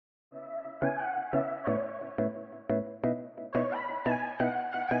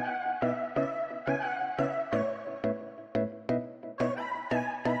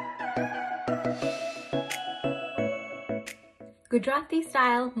Gujarati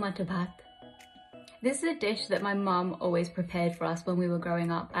style Matar Bhaat. This is a dish that my mum always prepared for us when we were growing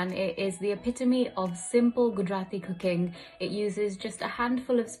up, and it is the epitome of simple Gujarati cooking. It uses just a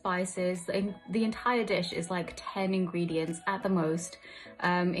handful of spices, and the entire dish is like 10 ingredients at the most,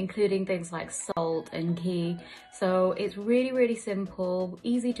 including things like salt and ghee. So it's really simple,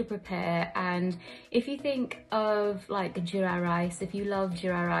 easy to prepare. And if you think of like jeera rice, if you love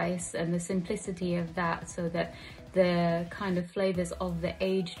jeera rice and the simplicity of that, so that the kind of flavors of the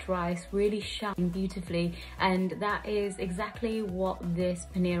aged rice really shine beautifully, and that is exactly what this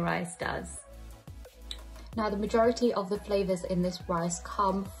paneer rice does. Now, the majority of the flavors in this rice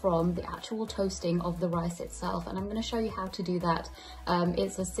come from the actual toasting of the rice itself, and I'm going to show you how to do that.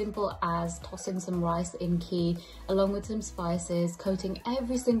 It's as simple as tossing some rice in ghee along with some spices, coating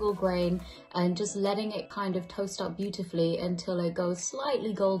every single grain and just letting it kind of toast up beautifully until it goes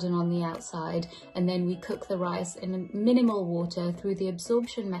slightly golden on the outside. And then we cook the rice in minimal water through the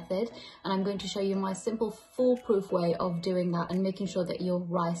absorption method, and I'm going to show you my simple foolproof way of doing that and making sure that your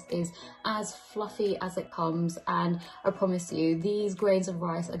rice is as fluffy as it comes. And I promise you, these grains of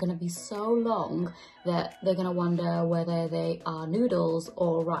rice are going to be so long that they're going to wonder whether they are noodles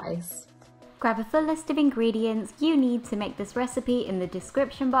or rice. Grab a full list of ingredients you need to make this recipe in the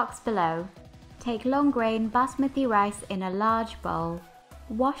description box below. Take long grain basmati rice in a large bowl.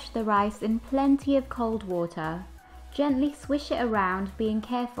 Wash the rice in plenty of cold water. Gently swish it around, being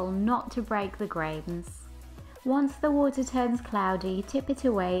careful not to break the grains. Once the water turns cloudy, tip it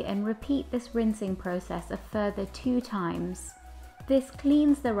away and repeat this rinsing process a further 2 times. This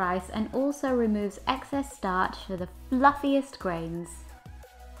cleans the rice and also removes excess starch for the fluffiest grains.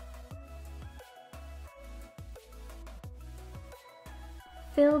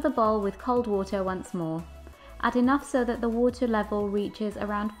 Fill the bowl with cold water once more. Add enough so that the water level reaches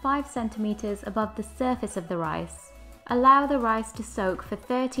around 5 centimeters above the surface of the rice. Allow the rice to soak for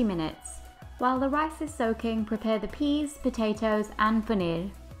 30 minutes. While the rice is soaking, prepare the peas, potatoes and paneer.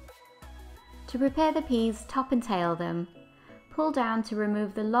 To prepare the peas, top and tail them. Pull down to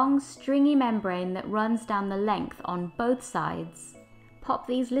remove the long stringy membrane that runs down the length on both sides. Pop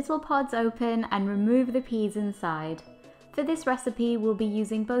these little pods open and remove the peas inside. For this recipe, we'll be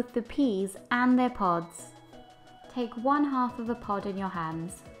using both the peas and their pods. Take 1/2 of a pod in your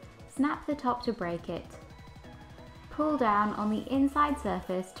hands. Snap the top to break it. Pull down on the inside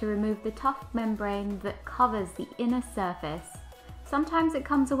surface to remove the tough membrane that covers the inner surface. Sometimes it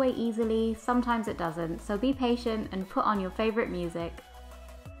comes away easily, sometimes it doesn't, so be patient and put on your favorite music.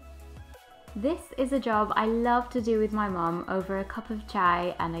 This is a job I love to do with my mum over a cup of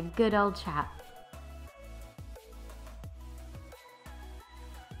chai and a good old chat.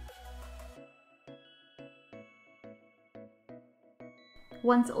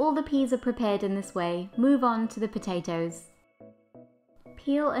 Once all the peas are prepared in this way, move on to the potatoes.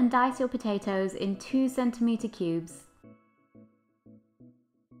 Peel and dice your potatoes in 2 centimeter cubes.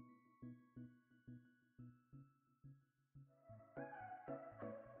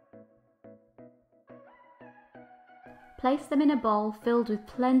 Place them in a bowl filled with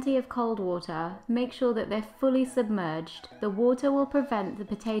plenty of cold water. Make sure that they're fully submerged. The water will prevent the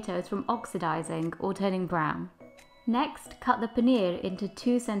potatoes from oxidizing or turning brown. Next, cut the paneer into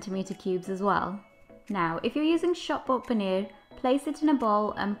 2 centimeter cubes as well. Now, if you're using shop-bought paneer, place it in a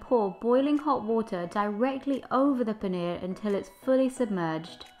bowl and pour boiling hot water directly over the paneer until it's fully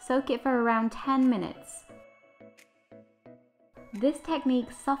submerged. Soak it for around 10 minutes. This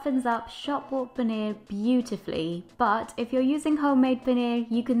technique softens up shop-bought paneer beautifully, but if you're using homemade paneer,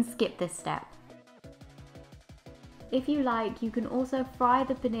 you can skip this step. If you like, you can also fry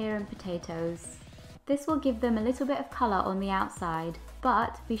the paneer and potatoes. This will give them a little bit of colour on the outside,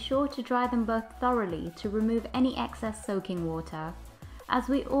 but be sure to dry them both thoroughly to remove any excess soaking water. As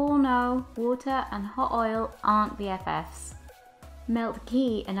we all know, water and hot oil aren't BFFs. Melt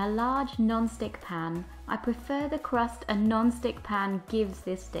ghee in a large non-stick pan. I prefer the crust a non-stick pan gives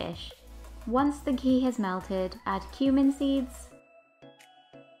this dish. Once the ghee has melted, add cumin seeds,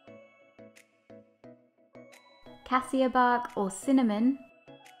 cassia bark or cinnamon,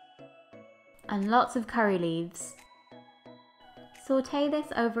 and lots of curry leaves. Sauté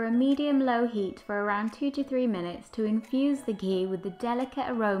this over a medium-low heat for around 2 to 3 minutes to infuse the ghee with the delicate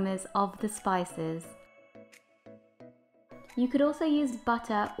aromas of the spices. You could also use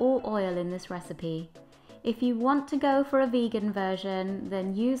butter or oil in this recipe. If you want to go for a vegan version,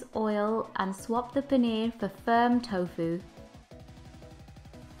 then use oil and swap the paneer for firm tofu.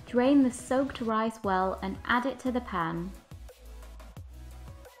 Drain the soaked rice well and add it to the pan.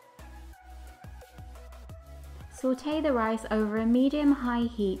 Sauté the rice over a medium-high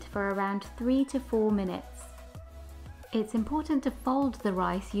heat for around 3 to 4 minutes. It's important to fold the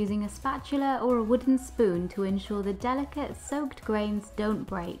rice using a spatula or a wooden spoon to ensure the delicate soaked grains don't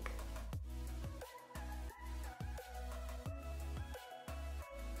break.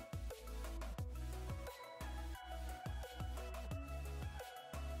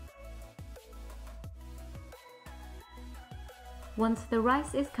 Once the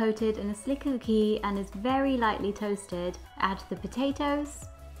rice is coated in a slicker ghee and is very lightly toasted, add the potatoes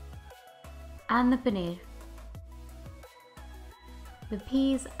and the paneer, the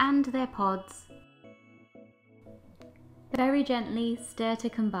peas and their pods. Very gently stir to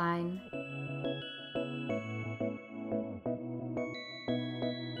combine.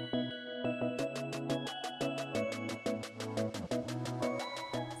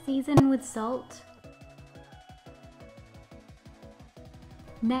 Season with salt.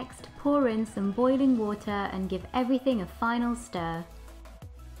 Next, pour in some boiling water and give everything a final stir.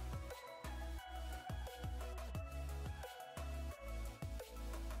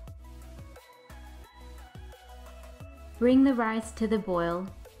 Bring the rice to the boil.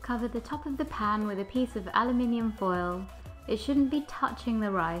 Cover the top of the pan with a piece of aluminium foil. It shouldn't be touching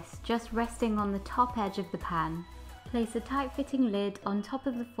the rice, just resting on the top edge of the pan. Place a tight-fitting lid on top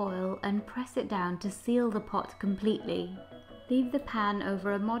of the foil and press it down to seal the pot completely. Leave the pan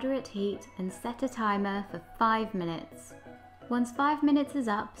over a moderate heat and set a timer for 5 minutes. Once 5 minutes is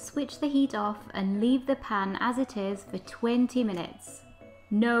up, switch the heat off and leave the pan as it is for 20 minutes.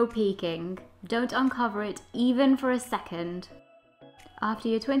 No peeking. Don't uncover it even for a second. After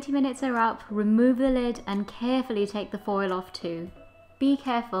your 20 minutes are up, remove the lid and carefully take the foil off too. Be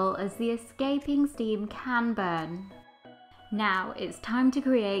careful as the escaping steam can burn. Now it's time to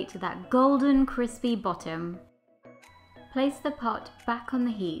create that golden crispy bottom. Place the pot back on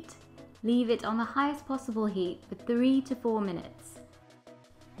the heat. Leave it on the highest possible heat for 3 to 4 minutes.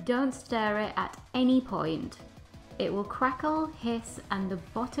 Don't stir it at any point. It will crackle, hiss, and the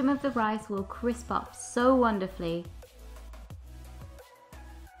bottom of the rice will crisp up so wonderfully.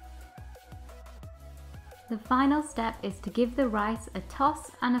 The final step is to give the rice a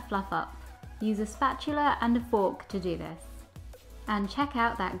toss and a fluff up. Use a spatula and a fork to do this. And check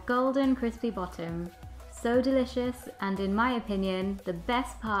out that golden crispy bottom. So delicious, and in my opinion, the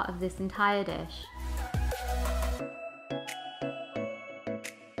best part of this entire dish.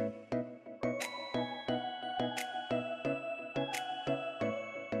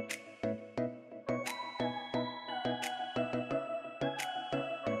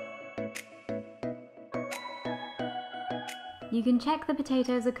 You can check the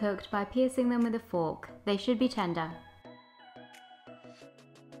potatoes are cooked by piercing them with a fork. They should be tender.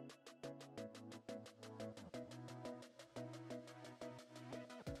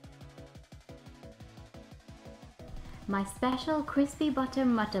 My special crispy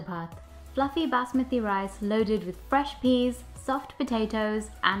bottom Matar Bhaat, fluffy basmati rice loaded with fresh peas, soft potatoes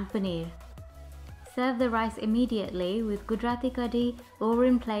and paneer. Serve the rice immediately with Gujarati Kadhi or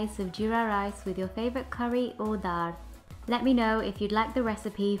in place of jeera rice with your favourite curry or dal. Let me know if you'd like the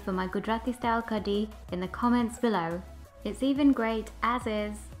recipe for my Gujarati style Kadhi in the comments below. It's even great as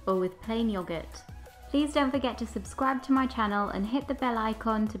is or with plain yogurt. Please don't forget to subscribe to my channel and hit the bell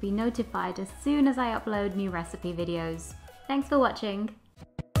icon to be notified as soon as I upload new recipe videos. Thanks for watching.